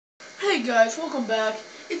Hey guys, welcome back.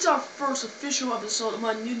 It's our first official episode of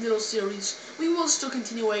my new little series. We will still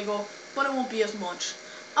continue Lego, but it won't be as much.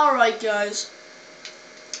 Alright guys.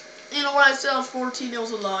 You know when I said I was 14, it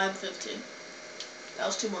was a lie, I'm 15. That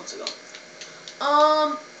was 2 months ago.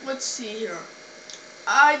 Let's see here.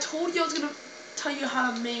 I told you I was gonna tell you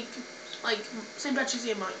how to make, like, St. Patrick's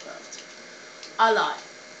Day in Minecraft. I lied.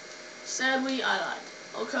 Sadly, I lied.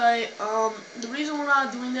 Okay, the reason we're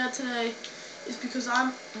not doing that today is because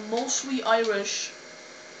I'm mostly Irish.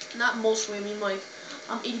 Not mostly, I mean like,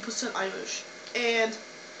 I'm 80% Irish. And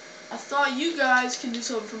I thought you guys can do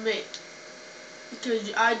something for me.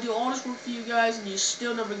 Because I do all this work for you guys and you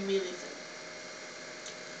still never give me anything.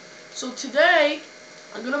 So today,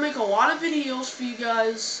 I'm going to make a lot of videos for you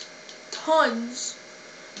guys. Tons.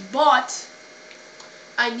 But,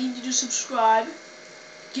 I need you to subscribe.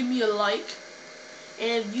 Give me a like.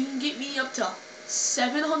 And if you can get me up to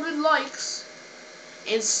 700 likes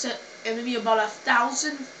and maybe about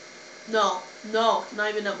 1,000, no, not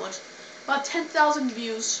even that much, about 10,000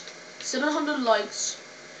 views, 700 likes,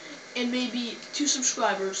 and maybe 2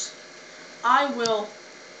 subscribers, I will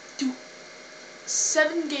do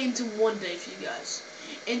 7 games in one day for you guys.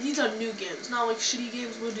 And these are new games, not like shitty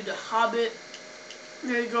games. We'll do The Hobbit.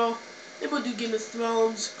 There you go. Maybe we'll do Game of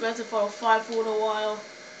Thrones, Grand Theft Auto 5 for a little while.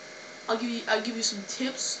 I'll give you some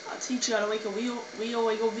tips. I'll teach you how to make a real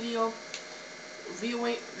Lego video. Real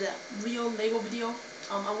Lego video.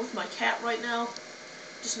 I'm with my cat right now.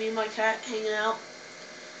 Just me and my cat hanging out.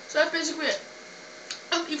 So that's basically it.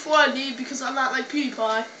 Before I leave, because I'm not like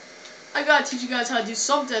PewDiePie, I gotta teach you guys how to do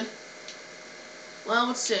something. Well,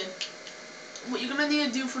 let's see. What you're gonna need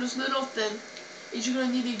to do for this little thing is you're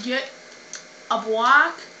gonna need to get a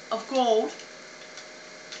block of gold.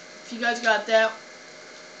 If you guys got that.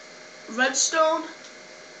 Redstone,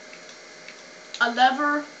 a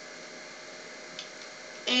lever,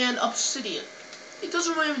 and obsidian. It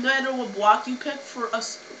doesn't really matter what block you pick for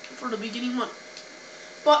the beginning one,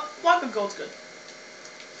 but block of gold's good.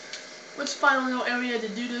 Let's find a little area to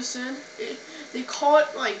do this in. They call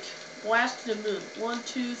it like blast to the moon. 1,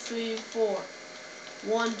 2, 3, 4.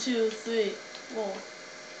 1, 2, 3, 4.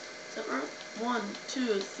 Is that right? 1,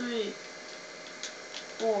 2, 3,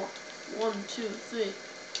 4. 1, 2, 3.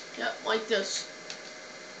 Yep, like this.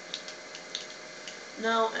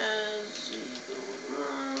 Now as you go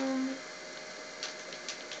around.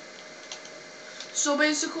 So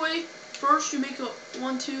basically, first you make a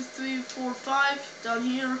 1, 2, 3, 4, 5 down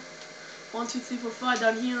here. 1, 2, 3, 4, 5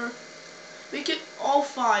 down here. Make it all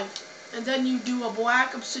 5. And then you do a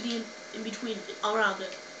black obsidian in between, around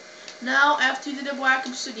it. Now, after you did the black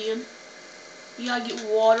obsidian, you gotta get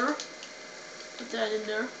water. Put that in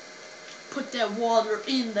there. Put that water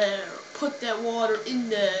in there. Put that water in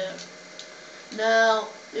there. Now,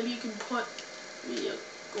 maybe you can put maybe a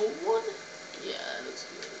gold one. Yeah, that looks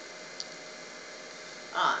good.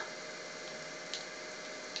 Alright.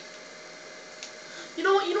 You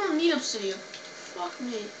know what? You don't need obsidian. Fuck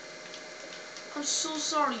me. I'm so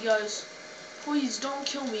sorry, guys. Please don't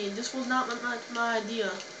kill me. This was not my idea.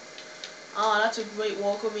 Ah, that's a great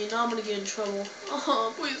walk with me. Now I'm gonna get in trouble.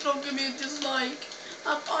 Oh, please don't give me a dislike.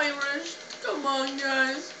 I'm Irish. Come on,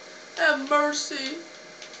 guys. Have mercy.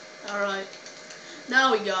 Alright.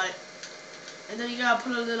 Now we got it. And then you gotta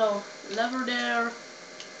put a little lever there.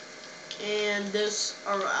 And this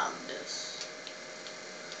around this.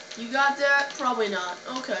 You got that? Probably not.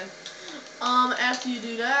 Okay. After you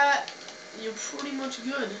do that, you're pretty much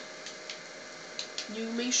good. You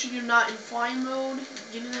make sure you're not in flying mode.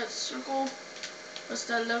 Get in that circle. Press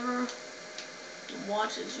that lever. And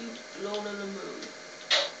watch as you blow to the moon.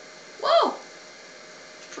 Whoa!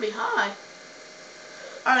 It's pretty high.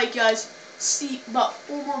 Alright guys, see about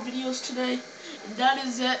 4 more videos today. And that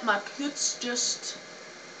is it. My Pluts just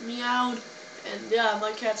meowed. And yeah,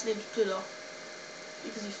 my cat's name's Pluto.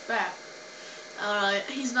 Because he's fat. Alright,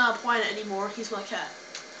 he's not a planet anymore. He's my cat.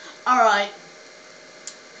 Alright.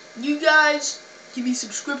 You guys, give me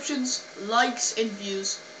subscriptions, likes, and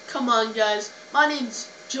views. Come on, guys. My name's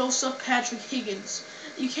Joseph Patrick Higgins.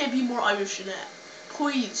 You can't be more Irish than that.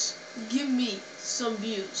 Please, give me some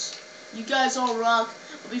views. You guys all rock.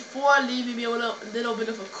 But before I leave, maybe a little bit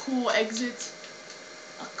of a cool exit.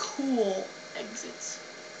 A cool exit.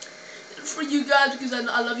 For you guys, because I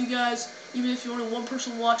love you guys. Even if you're only one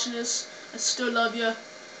person watching this, I still love you.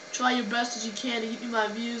 Try your best as you can to get me my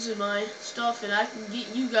views and my stuff, and I can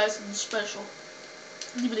get you guys something special.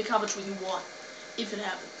 Leave in the comments what you want, if it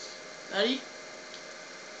happens. Ready?